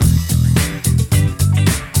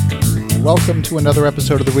Welcome to another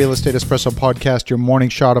episode of the Real Estate Espresso Podcast, your morning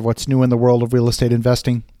shot of what's new in the world of real estate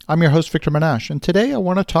investing. I'm your host, Victor Menashe, and today I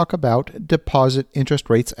want to talk about deposit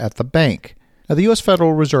interest rates at the bank. Now, the U.S.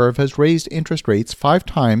 Federal Reserve has raised interest rates 5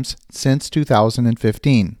 times since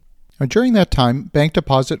 2015. Now, during that time, bank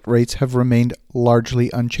deposit rates have remained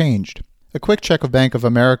largely unchanged. A quick check of Bank of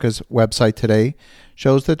America's website today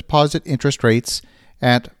shows that deposit interest rates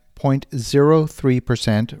at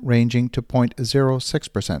 0.03% ranging to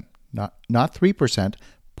 0.06%. Not 3%,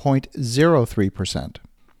 0.03%.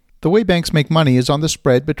 The way banks make money is on the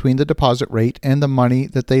spread between the deposit rate and the money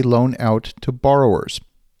that they loan out to borrowers.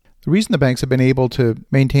 The reason the banks have been able to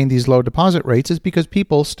maintain these low deposit rates is because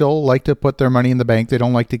people still like to put their money in the bank. They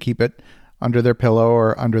don't like to keep it under their pillow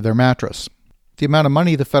or under their mattress. The amount of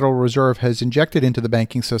money the Federal Reserve has injected into the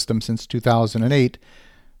banking system since 2008,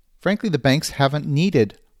 frankly, the banks haven't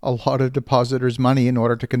needed a lot of depositors' money in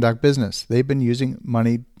order to conduct business. They've been using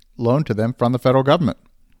money loaned to them from the federal government.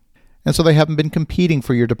 And so they haven't been competing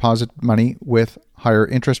for your deposit money with higher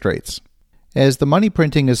interest rates. As the money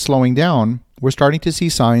printing is slowing down, we're starting to see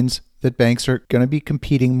signs that banks are going to be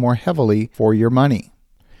competing more heavily for your money.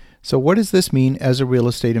 So what does this mean as a real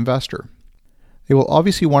estate investor? They will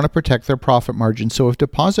obviously want to protect their profit margin. So if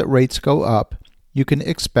deposit rates go up, you can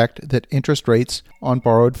expect that interest rates on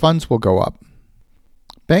borrowed funds will go up.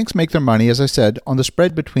 Banks make their money, as I said, on the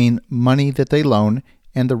spread between money that they loan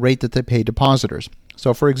and the rate that they pay depositors.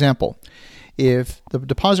 So for example, if the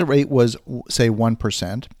deposit rate was, say,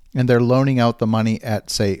 1%, and they're loaning out the money at,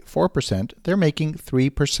 say, 4%, they're making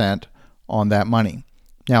 3% on that money.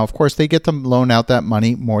 Now, of course, they get to loan out that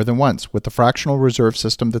money more than once. With the fractional reserve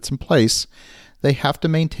system that's in place, they have to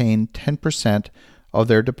maintain 10% of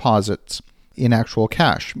their deposits in actual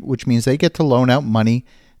cash, which means they get to loan out money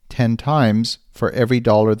 10 times for every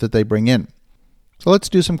dollar that they bring in. So let's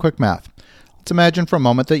do some quick math. Let's imagine for a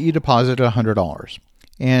moment that you deposit $100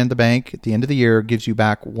 and the bank at the end of the year gives you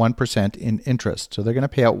back 1% in interest. So they're going to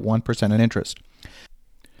pay out 1% in interest.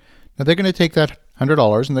 Now they're going to take that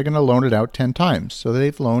 $100 and they're going to loan it out 10 times. So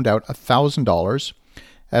they've loaned out $1,000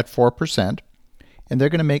 at 4% and they're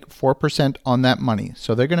going to make 4% on that money.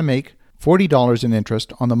 So they're going to make $40 in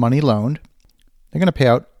interest on the money loaned. They're going to pay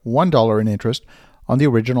out $1 in interest on the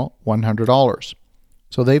original $100.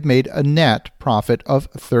 So they've made a net profit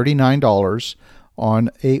of $39 on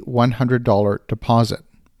a $100 deposit.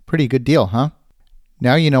 Pretty good deal, huh?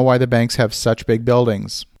 Now you know why the banks have such big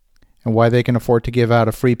buildings and why they can afford to give out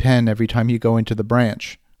a free pen every time you go into the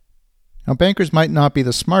branch. Now, bankers might not be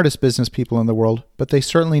the smartest business people in the world, but they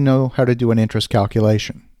certainly know how to do an interest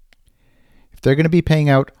calculation. If they're going to be paying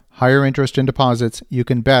out higher interest in deposits, you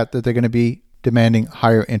can bet that they're going to be demanding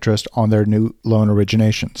higher interest on their new loan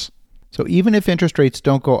originations. So even if interest rates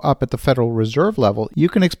don't go up at the Federal Reserve level, you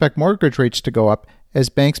can expect mortgage rates to go up as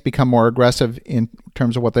banks become more aggressive in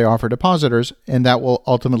terms of what they offer depositors, and that will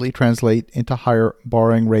ultimately translate into higher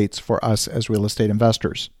borrowing rates for us as real estate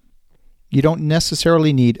investors. You don't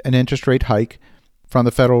necessarily need an interest rate hike from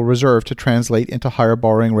the Federal Reserve to translate into higher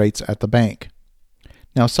borrowing rates at the bank.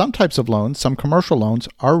 Now, some types of loans, some commercial loans,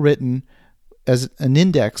 are written as an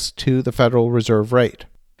index to the Federal Reserve rate.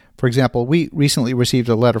 For example, we recently received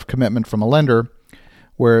a letter of commitment from a lender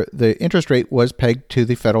where the interest rate was pegged to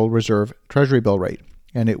the Federal Reserve Treasury bill rate,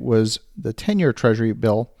 and it was the 10-year Treasury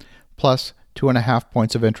bill plus 2.5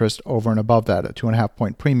 points of interest over and above that, a 2.5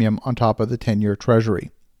 point premium on top of the 10-year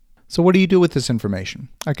Treasury. So what do you do with this information?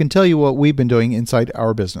 I can tell you what we've been doing inside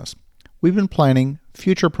our business. We've been planning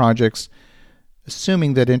future projects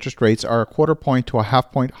assuming that interest rates are 1/4 point to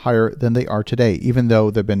 1/2 point higher than they are today. Even though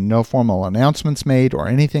there have been no formal announcements made or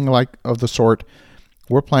anything like of the sort,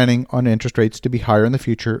 we're planning on interest rates to be higher in the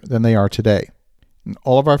future than they are today. And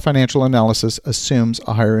all of our financial analysis assumes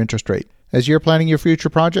a higher interest rate. As you're planning your future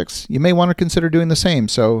projects, you may want to consider doing the same.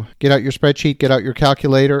 So get out your spreadsheet, get out your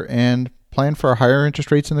calculator, and plan for higher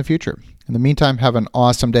interest rates in the future. In the meantime, have an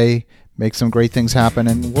awesome day, make some great things happen,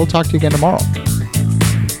 and we'll talk to you again tomorrow.